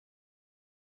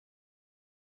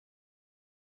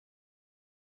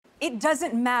It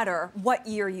doesn't matter what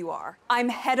year you are. I'm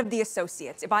head of the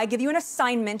associates. If I give you an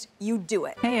assignment, you do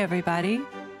it. Hey, everybody.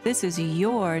 This is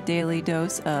your daily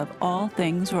dose of all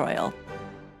things royal.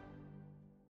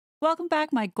 Welcome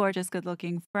back, my gorgeous,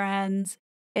 good-looking friends.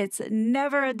 It's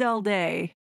never a dull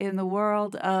day in the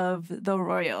world of the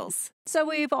royals. So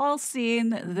we've all seen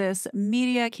this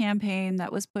media campaign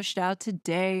that was pushed out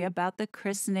today about the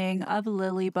christening of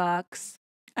Lilybucks.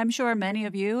 I'm sure many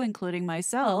of you, including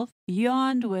myself,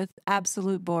 yawned with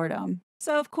absolute boredom.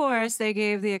 So, of course, they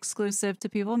gave the exclusive to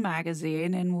People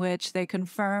magazine, in which they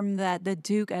confirmed that the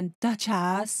Duke and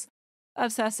Duchess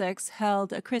of Sussex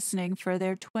held a christening for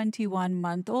their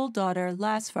 21-month-old daughter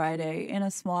last Friday in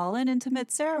a small and intimate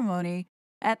ceremony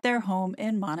at their home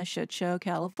in Montecito,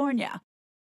 California.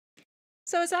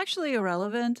 So it's actually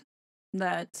irrelevant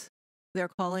that they're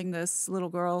calling this little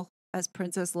girl as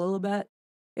Princess Lilibet.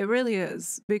 It really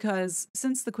is, because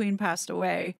since the Queen passed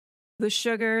away, the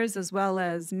Sugars, as well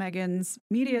as Meghan's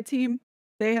media team,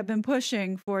 they have been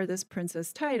pushing for this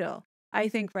princess title. I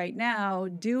think right now,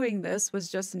 doing this was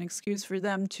just an excuse for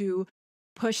them to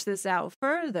push this out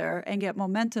further and get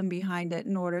momentum behind it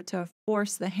in order to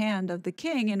force the hand of the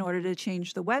king in order to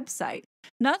change the website.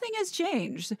 Nothing has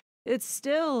changed. It's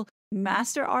still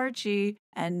Master Archie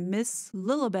and Miss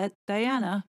Lilibet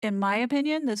Diana. In my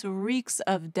opinion, this reeks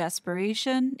of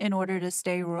desperation in order to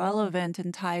stay relevant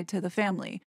and tied to the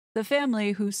family. The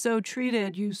family who so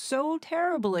treated you so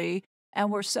terribly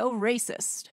and were so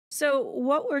racist. So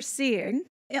what we're seeing,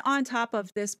 on top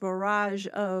of this barrage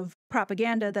of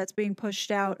propaganda that's being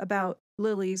pushed out about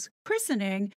Lily's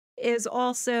christening, is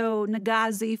also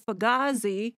Nagazi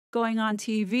Fugazi going on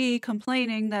TV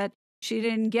complaining that she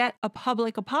didn't get a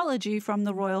public apology from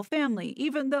the royal family,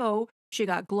 even though she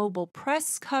got global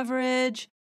press coverage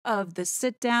of the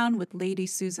sit-down with Lady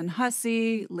Susan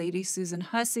Hussey. Lady Susan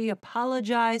Hussey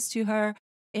apologized to her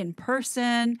in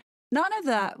person. None of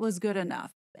that was good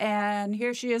enough. And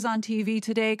here she is on TV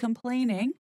today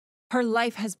complaining her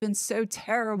life has been so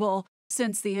terrible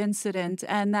since the incident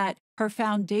and that her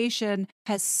foundation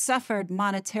has suffered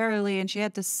monetarily and she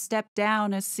had to step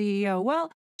down as CEO.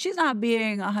 Well, she's not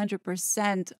being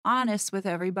 100% honest with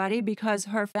everybody, because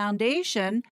her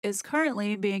foundation is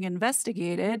currently being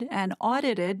investigated and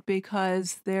audited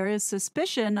because there is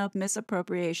suspicion of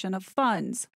misappropriation of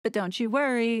funds. But don't you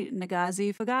worry,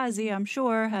 Nagazi Fugazi, I'm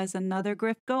sure, has another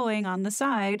grift going on the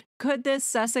side. Could this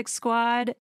Sussex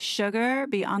squad sugar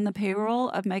be on the payroll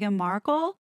of Meghan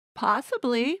Markle?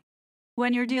 Possibly.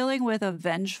 When you're dealing with a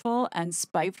vengeful and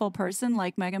spiteful person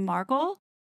like Meghan Markle,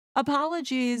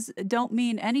 apologies don't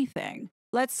mean anything.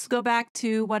 Let's go back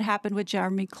to what happened with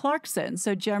Jeremy Clarkson.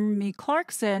 So Jeremy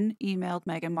Clarkson emailed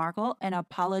Meghan Markle and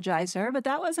apologized to her, but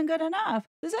that wasn't good enough.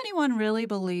 Does anyone really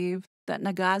believe that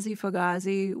Nagazi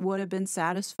Fugazi would have been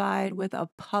satisfied with a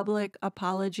public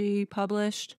apology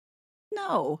published?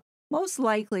 No. Most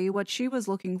likely what she was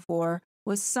looking for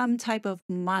was some type of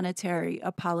monetary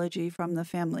apology from the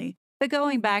family. But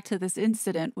going back to this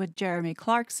incident with Jeremy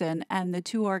Clarkson and the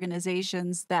two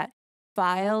organizations that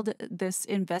filed this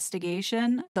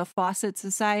investigation, the Fawcett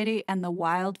Society and the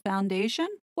Wild Foundation,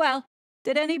 well,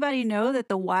 did anybody know that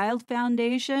the Wild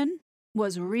Foundation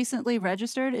was recently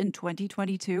registered in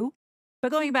 2022?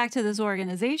 But going back to this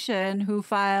organization who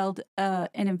filed an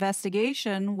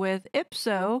investigation with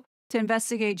Ipso to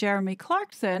investigate Jeremy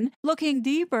Clarkson, looking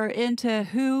deeper into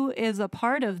who is a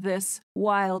part of this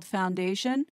Wild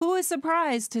Foundation, who is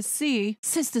surprised to see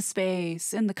Sister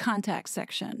Space in the contact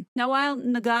section. Now, while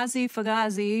Nagazi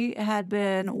Fugazi had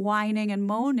been whining and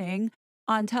moaning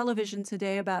on television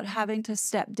today about having to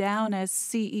step down as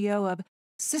CEO of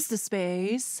Sister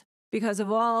Space because of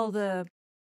all the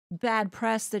bad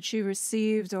press that she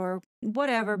received or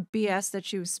whatever BS that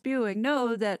she was spewing,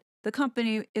 know that the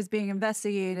company is being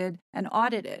investigated and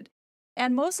audited.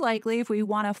 And most likely, if we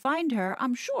want to find her,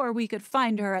 I'm sure we could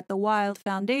find her at the Wild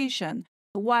Foundation.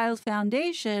 The Wild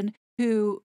Foundation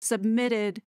who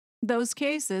submitted those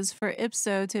cases for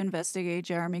Ipso to investigate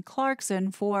Jeremy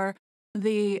Clarkson for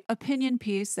the opinion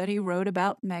piece that he wrote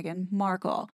about Meghan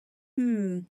Markle.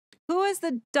 Who is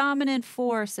the dominant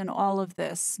force in all of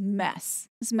this mess?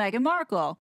 It's Meghan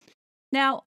Markle.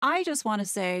 Now, I just want to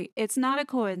say it's not a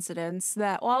coincidence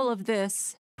that all of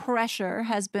this pressure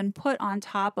has been put on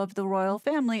top of the royal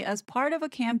family as part of a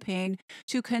campaign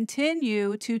to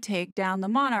continue to take down the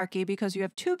monarchy, because you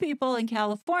have two people in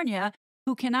California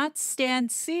who cannot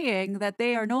stand seeing that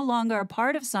they are no longer a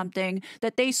part of something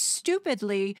that they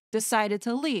stupidly decided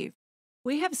to leave.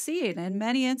 We have seen in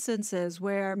many instances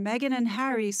where Meghan and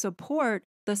Harry support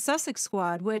the Sussex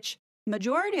squad, which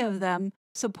majority of them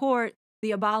support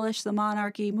the abolish the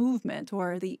monarchy movement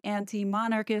or the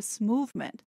anti-monarchist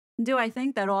movement. Do I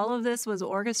think that all of this was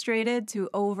orchestrated to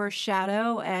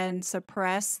overshadow and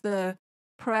suppress the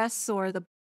press or the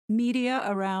media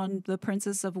around the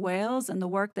Princess of Wales and the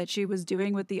work that she was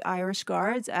doing with the Irish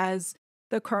Guards as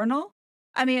the colonel?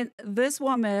 I mean, this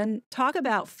woman, talk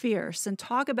about fierce and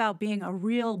talk about being a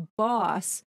real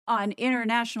boss on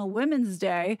International Women's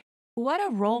Day. What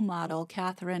a role model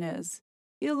Catherine is.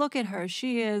 You look at her,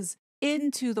 she is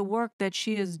into the work that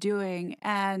she is doing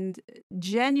and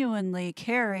genuinely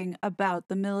caring about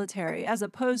the military, as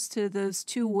opposed to those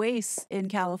two wastes in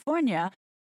California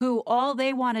who all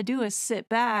they want to do is sit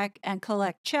back and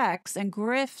collect checks and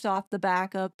grift off the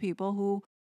back of people who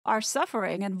are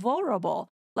suffering and vulnerable.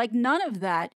 Like, none of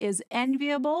that is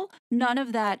enviable. None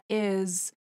of that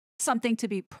is something to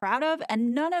be proud of.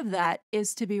 And none of that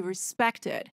is to be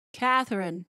respected.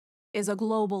 Catherine is a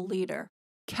global leader.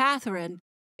 Catherine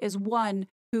is one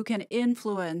who can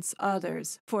influence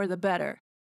others for the better.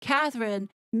 Catherine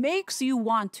makes you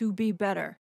want to be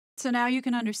better. So now you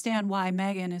can understand why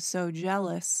Meghan is so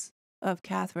jealous of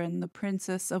Catherine, the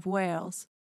Princess of Wales.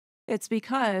 It's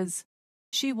because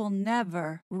she will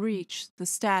never reach the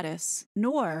status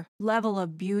nor level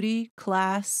of beauty,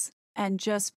 class, and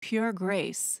just pure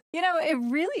grace. You know, it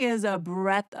really is a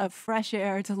breath of fresh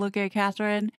air to look at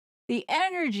Catherine. The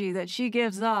energy that she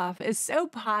gives off is so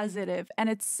positive and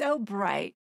it's so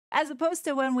bright, as opposed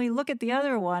to when we look at the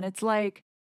other one, it's like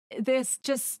this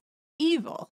just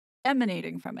evil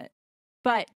emanating from it.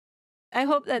 But I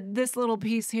hope that this little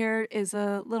piece here is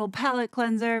a little palate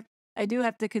cleanser. I do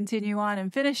have to continue on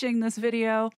and finishing this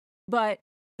video, but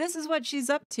this is what she's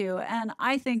up to, and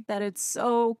I think that it's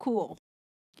so cool.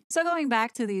 So going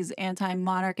back to these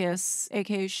anti-monarchists,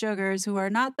 aka sugars, who are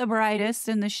not the brightest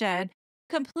in the shed,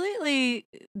 completely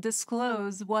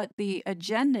disclose what the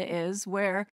agenda is,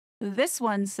 where this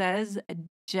one says,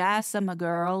 Jassama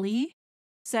Girlie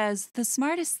says the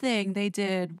smartest thing they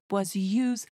did was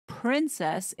use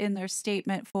princess in their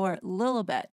statement for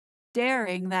Lilibet,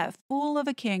 daring that fool of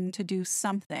a king to do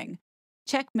something.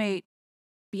 Checkmate,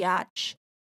 biatch.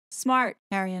 Smart,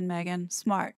 Harry and Meghan,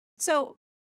 smart. So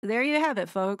there you have it,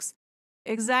 folks.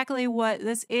 Exactly what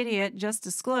this idiot just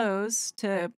disclosed,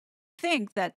 to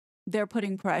think that they're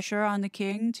putting pressure on the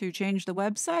king to change the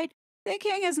website. The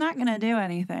king is not going to do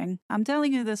anything. I'm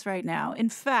telling you this right now. In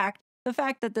fact, the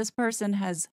fact that this person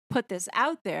has put this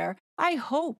out there, I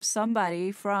hope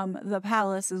somebody from the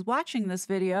palace is watching this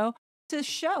video to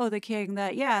show the king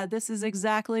that, yeah, this is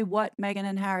exactly what Meghan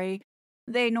and Harry,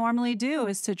 they normally do,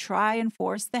 is to try and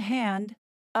force the hand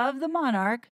of the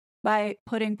monarch by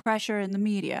putting pressure in the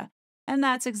media. And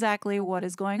that's exactly what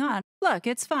is going on. Look,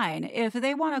 it's fine. If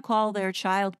they want to call their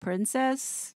child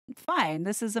princess, fine.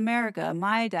 This is America.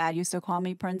 My dad used to call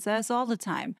me princess all the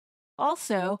time.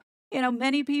 Also, you know,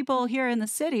 many people here in the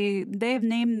city, they've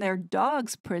named their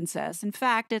dogs Princess. In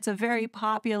fact, it's a very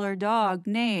popular dog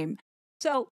name.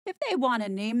 So if they want to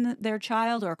name their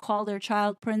child or call their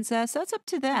child Princess, that's up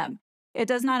to them. It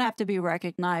does not have to be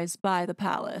recognized by the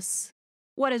palace.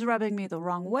 What is rubbing me the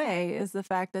wrong way is the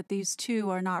fact that these two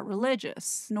are not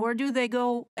religious, nor do they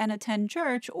go and attend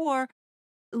church or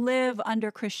live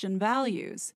under Christian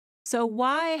values. So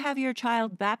why have your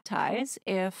child baptized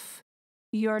if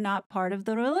you're not part of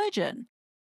the religion?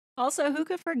 Also, who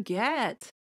could forget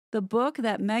the book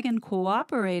that Meghan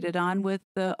cooperated on with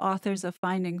the authors of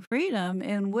Finding Freedom,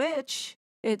 in which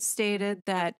it stated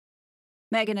that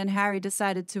Meghan and Harry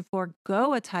decided to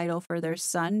forego a title for their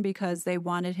son because they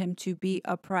wanted him to be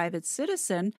a private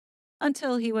citizen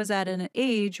until he was at an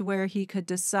age where he could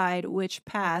decide which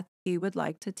path he would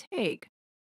like to take.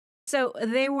 So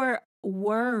they were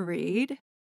worried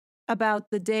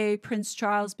about the day Prince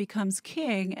Charles becomes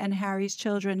king and Harry's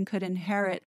children could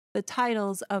inherit the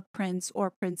titles of prince or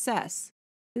princess.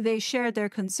 They shared their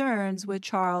concerns with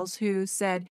Charles, who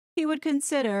said he would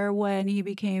consider, when he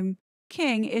became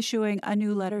king, issuing a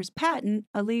new letters patent,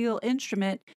 a legal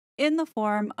instrument in the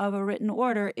form of a written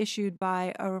order issued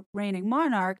by a reigning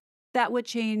monarch that would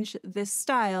change this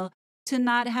style to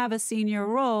not have a senior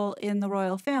role in the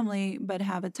royal family, but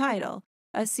have a title.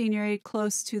 A seniority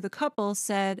close to the couple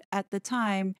said at the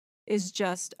time is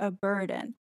just a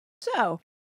burden. So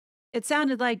it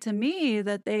sounded like to me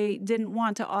that they didn't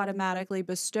want to automatically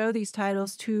bestow these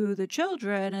titles to the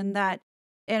children, and that,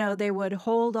 you know, they would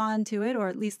hold on to it, or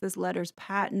at least this letters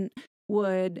patent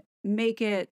would make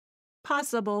it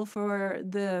possible for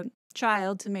the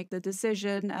child to make the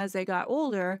decision as they got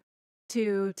older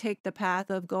to take the path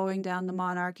of going down the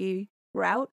monarchy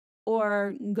route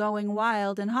or going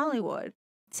wild in Hollywood.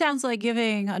 Sounds like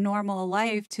giving a normal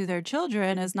life to their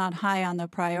children is not high on the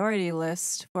priority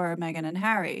list for Meghan and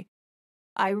Harry.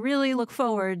 I really look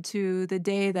forward to the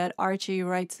day that Archie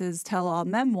writes his tell-all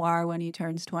memoir when he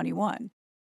turns 21.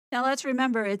 Now, let's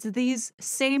remember it's these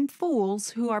same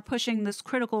fools who are pushing this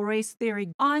critical race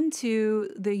theory onto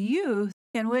the youth,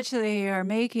 in which they are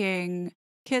making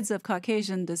kids of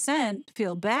Caucasian descent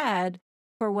feel bad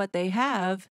for what they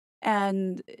have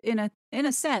and, in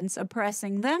a sense,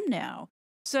 oppressing them now.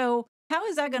 So how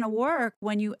is that going to work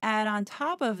when you add on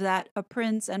top of that a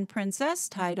prince and princess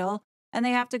title, and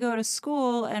they have to go to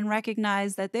school and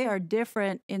recognize that they are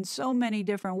different in so many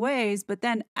different ways, but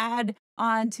then add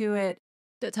onto it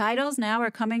the titles now are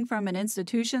coming from an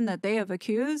institution that they have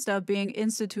accused of being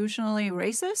institutionally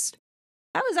racist?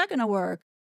 How is that going to work?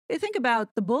 You think about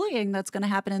the bullying that's going to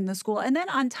happen in the school. And then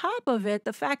on top of it,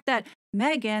 the fact that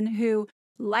Megan, who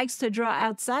likes to draw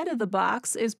outside of the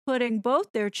box, is putting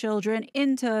both their children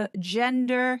into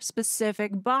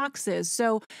gender-specific boxes.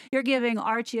 So you're giving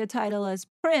Archie a title as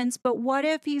prince, but what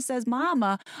if he says,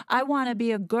 Mama, I want to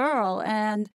be a girl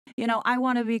and, I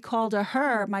want to be called a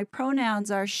her. My pronouns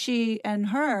are she and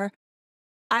her.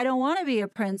 I don't want to be a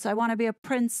prince. I want to be a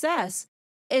princess.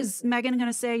 Is Megan going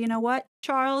to say, you know what,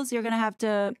 Charles, you're going to have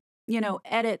to,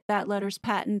 edit that letter's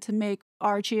patent to make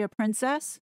Archie a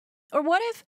princess? Or what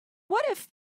if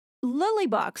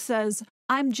Lilybuck says,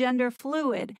 I'm gender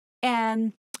fluid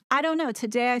and I don't know,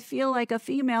 today I feel like a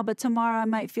female, but tomorrow I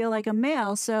might feel like a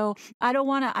male. So I don't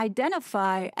want to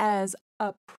identify as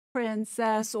a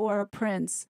princess or a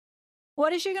prince.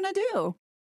 What is she going to do?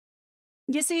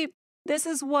 You see, this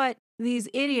is what these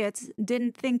idiots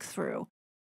didn't think through.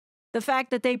 The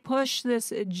fact that they push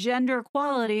this gender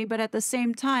equality, but at the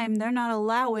same time, they're not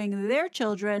allowing their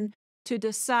children to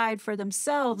decide for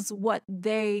themselves what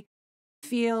they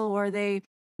feel or they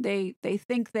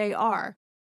think they are.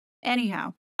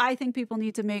 Anyhow, I think people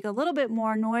need to make a little bit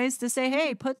more noise to say,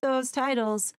 hey, put those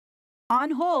titles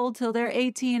on hold till they're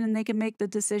 18 and they can make the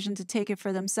decision to take it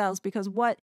for themselves, because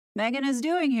what Megan is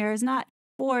doing here is not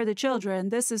for the children.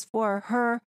 This is for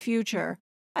her future.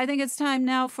 I think it's time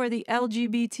now for the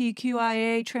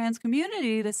LGBTQIA trans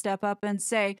community to step up and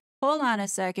say, hold on a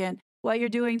second, what you're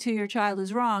doing to your child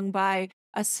is wrong by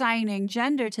assigning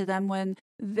gender to them when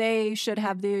they should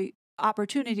have the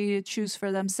opportunity to choose for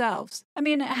themselves. I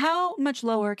mean, how much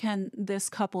lower can this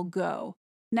couple go?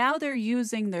 Now they're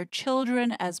using their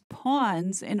children as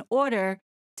pawns in order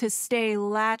to stay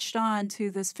latched on to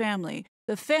this family,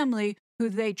 the family who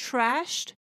they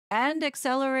trashed and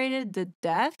accelerated the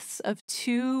deaths of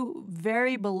two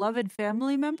very beloved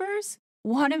family members,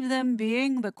 one of them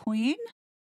being the queen.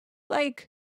 Like,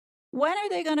 when are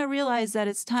they going to realize that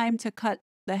it's time to cut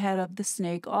the head of the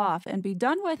snake off and be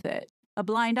done with it? A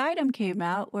blind item came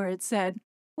out where it said,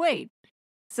 wait,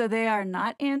 so they are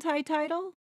not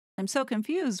anti-title? I'm so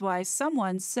confused why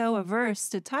someone so averse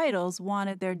to titles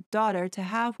wanted their daughter to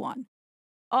have one.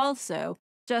 Also,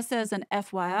 just as an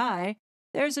FYI,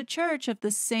 there's a church of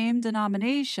the same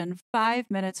denomination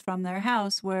 5 minutes from their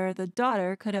house where the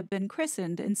daughter could have been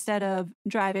christened instead of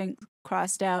driving,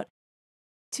 crossed out,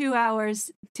 2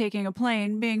 hours taking a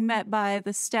plane, being met by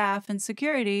the staff and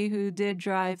security who did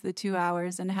drive the 2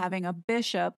 hours and having a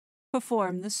bishop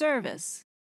perform the service.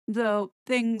 Though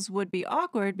things would be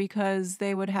awkward because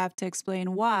they would have to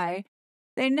explain why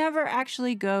they never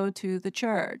actually go to the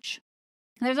church.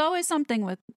 There's always something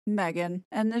with Megan,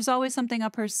 and there's always something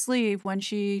up her sleeve when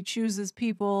she chooses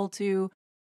people to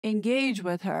engage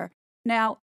with her.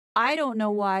 Now, I don't know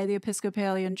why the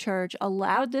Episcopalian Church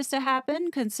allowed this to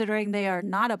happen, considering they are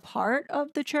not a part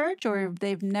of the church or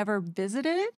they've never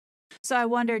visited it. So I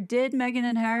wonder, did Meghan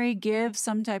and Harry give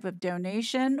some type of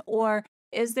donation, or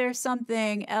is there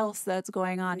something else that's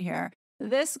going on here?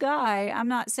 This guy, I'm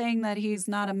not saying that he's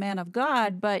not a man of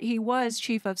God, but he was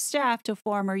chief of staff to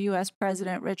former U.S.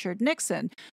 President Richard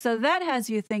Nixon. So that has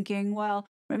you thinking, well,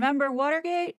 remember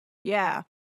Watergate? Yeah.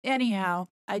 Anyhow,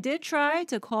 I did try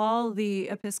to call the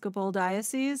Episcopal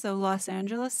Diocese of Los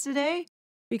Angeles today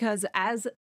because as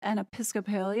an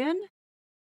Episcopalian,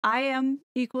 I am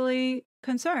equally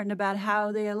concerned about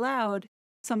how they allowed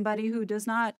somebody who does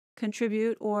not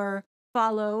contribute or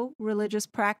follow religious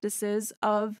practices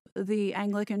of the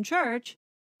Anglican Church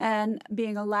and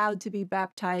being allowed to be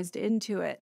baptized into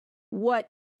it. What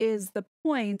is the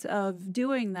point of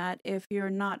doing that if you're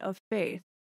not of faith?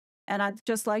 And I'd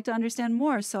just like to understand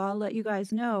more, so I'll let you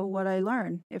guys know what I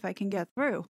learn if I can get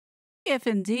through. If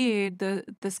indeed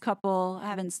this couple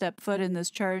haven't stepped foot in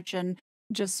this church and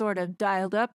just sort of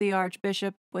dialed up the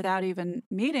Archbishop without even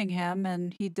meeting him,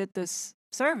 and he did this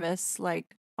service like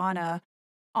on a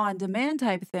on-demand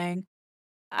type thing,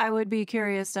 I would be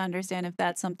curious to understand if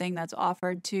that's something that's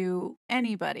offered to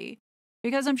anybody.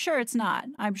 Because I'm sure it's not.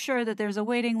 I'm sure that there's a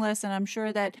waiting list, and I'm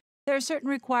sure that there are certain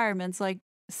requirements like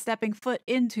stepping foot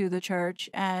into the church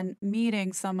and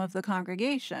meeting some of the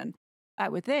congregation, I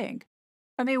would think.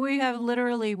 I mean, we have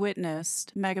literally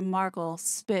witnessed Meghan Markle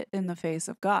spit in the face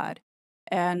of God.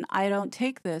 And I don't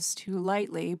take this too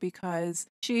lightly because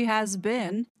she has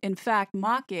been, in fact,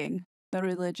 mocking the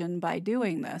religion by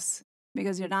doing this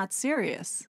because you're not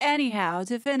serious. Anyhow,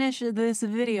 to finish this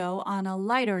video on a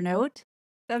lighter note,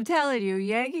 I'm telling you,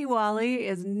 Yankee Wally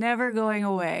is never going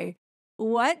away.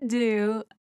 What do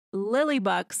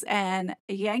Lilybucks and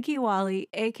Yankee Wally,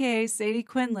 aka Sadie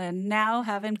Quinlan, now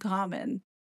have in common?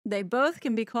 They both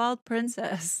can be called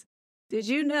princess. Did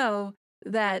you know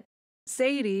that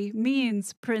Sadie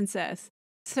means princess?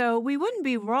 So we wouldn't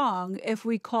be wrong if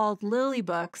we called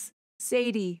Lilybucks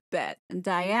Sadie Bet and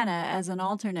Diana as an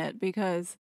alternate,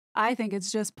 because I think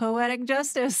it's just poetic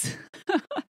justice.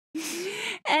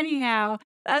 Anyhow,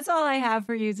 that's all I have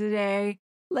for you today.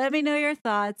 Let me know your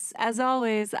thoughts. As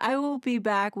always, I will be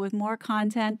back with more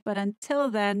content, but until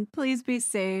then, please be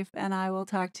safe, and I will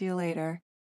talk to you later.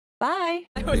 Bye.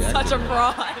 That was such a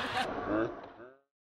fraud.